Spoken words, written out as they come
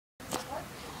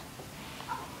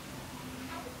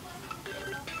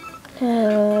Denma,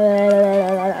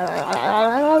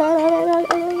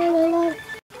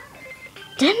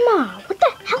 what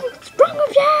the hell is wrong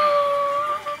with you?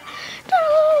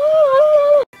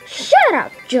 Shut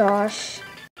up, Josh.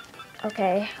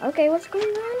 Okay, what's going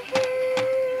on here?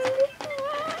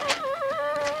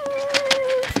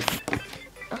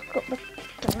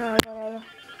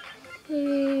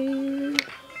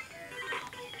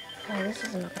 Oh, this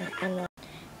is not gonna end up.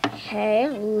 Hey,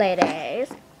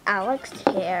 ladies, Alex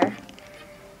here.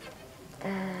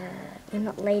 We're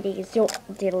not ladies, you're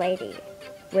the lady.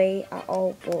 We are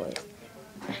all boys.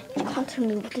 You can't tell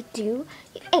me what to do.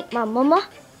 You ain't my mama.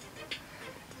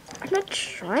 I'm not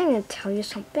trying to tell you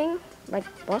something. Like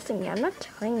bossing you. I'm not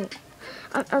telling you.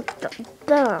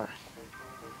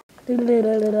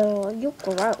 You're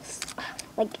gross.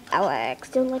 Like Alex,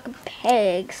 you're like a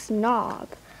pig snob.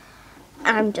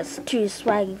 I'm just too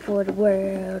swaggy for the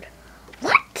world.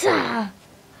 What? You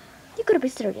gotta be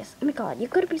serious. Oh my god, you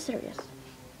gotta be serious.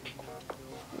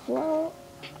 Well,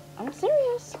 I'm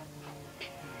serious.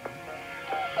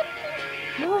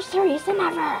 More serious than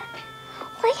ever.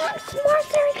 Like I'm more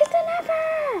serious than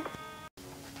ever.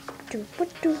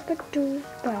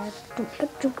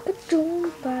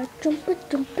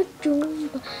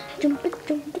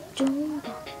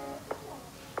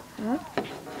 Huh?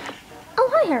 Oh,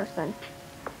 hi, Harrison.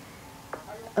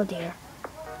 Oh dear.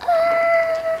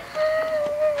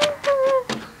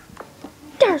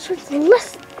 There's what's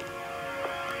list.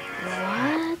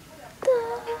 What the?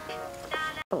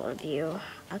 All of you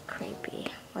are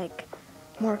creepy. Like,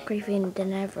 more creepy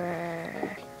than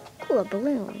ever. Cool, a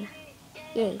balloon.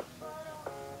 Yay.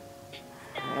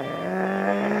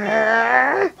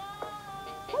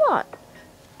 What?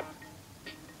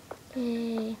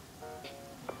 Yay.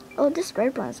 Oh, this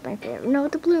red one's my favorite. No,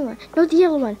 the blue one. No, the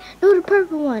yellow one. No, the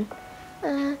purple one.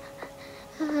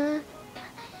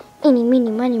 Eeny, meeny,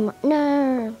 miny,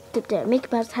 no. Mickey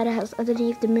Mouse had a house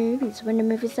underneath the movies. When the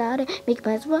movie started, Mickey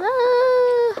Mouse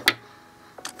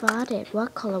farted.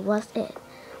 What color was it?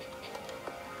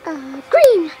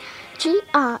 Green.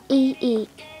 Green.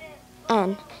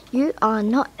 You are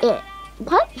not it.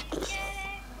 What?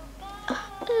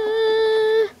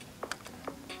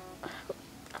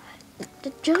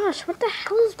 Josh, what the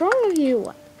hell is wrong with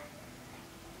you?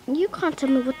 You can't tell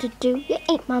me what to do. You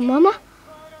ain't my mama.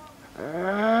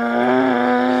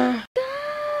 Guys,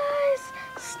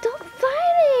 stop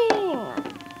fighting.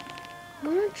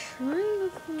 I'm not trying to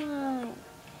fight.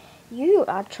 You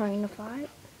are trying to fight,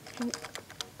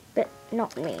 but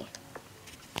not me.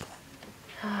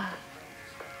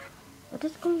 What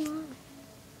is going on?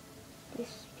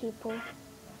 These people,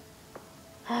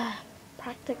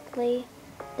 practically,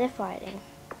 they're fighting.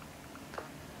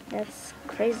 That's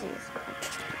crazy. It's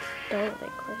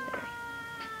totally crazy.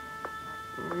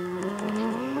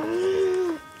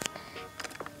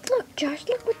 Look, Josh,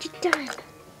 look what you've done.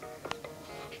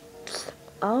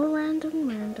 All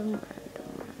random.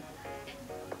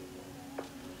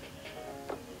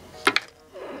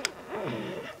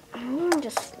 I'm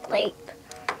just sleep.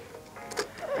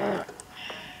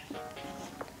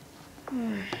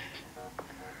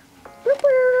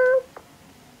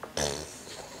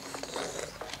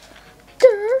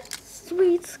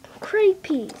 Sweet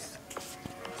creepies.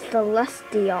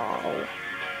 Celestial.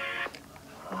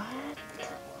 What?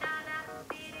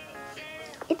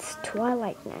 It's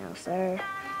twilight now, so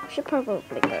I should probably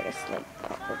go to sleep.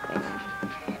 Probably now.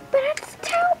 But it's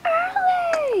too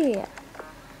early.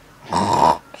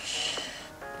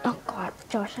 Oh God,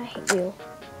 Josh, I hate you.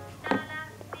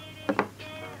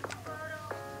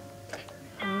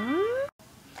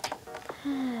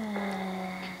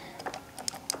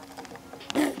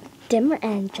 Dimmer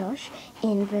and Josh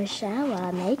in the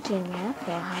shower making out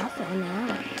for half an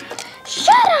hour.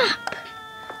 Shut up!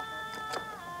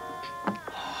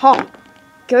 Ha!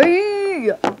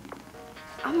 Gay!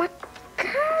 Oh my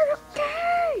God,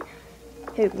 okay!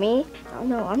 Who, me? Oh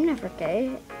no, I'm never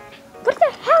gay. What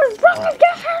the hell is wrong with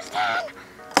your Harrison?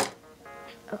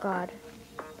 Oh God.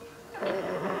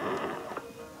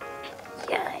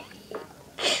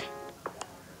 Yikes.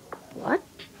 What?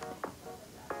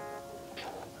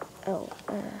 Oh,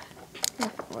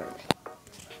 of course.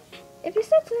 If you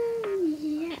said so,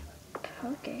 yeah.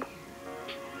 Okay.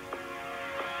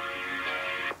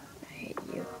 I hate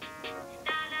you.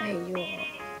 I hate you all.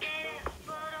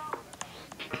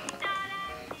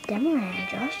 Demmer and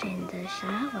Josh in the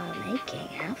shower making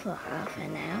out for half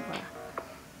an hour.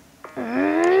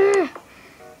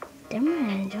 Demmer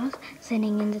and Josh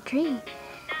sitting in the tree.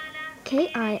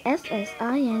 Kissing.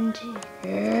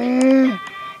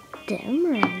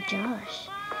 Demmer and Josh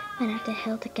went up the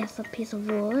hill to get some piece of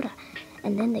wood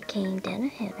And then they came down a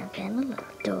hill and found a little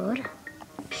daughter.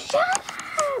 Shut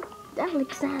up,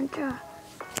 Alexandra.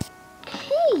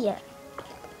 Hey.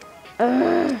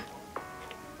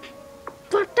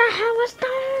 What the hell was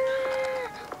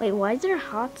that? Wait, why is there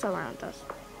hearts around us?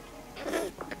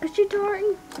 Because you're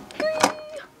darting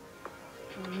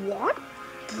green. What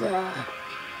the?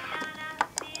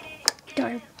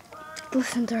 Don't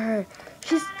listen to her.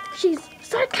 She's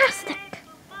sarcastic.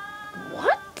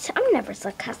 What? I'm never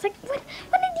sarcastic. When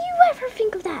did you ever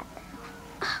think of that?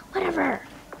 Whatever.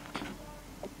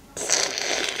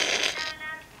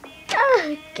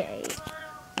 Okay.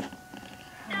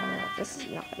 This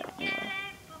is not gonna work.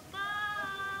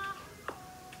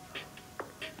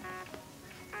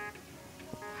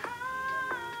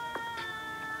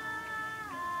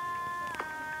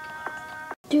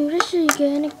 Do this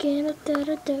again.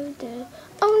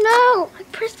 Oh no! I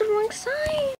pressed the wrong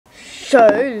side. So,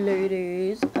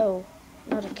 ladies. Oh,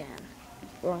 not again.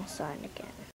 Wrong side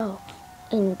again. Oh,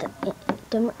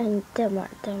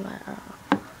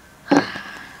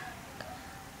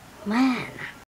 man.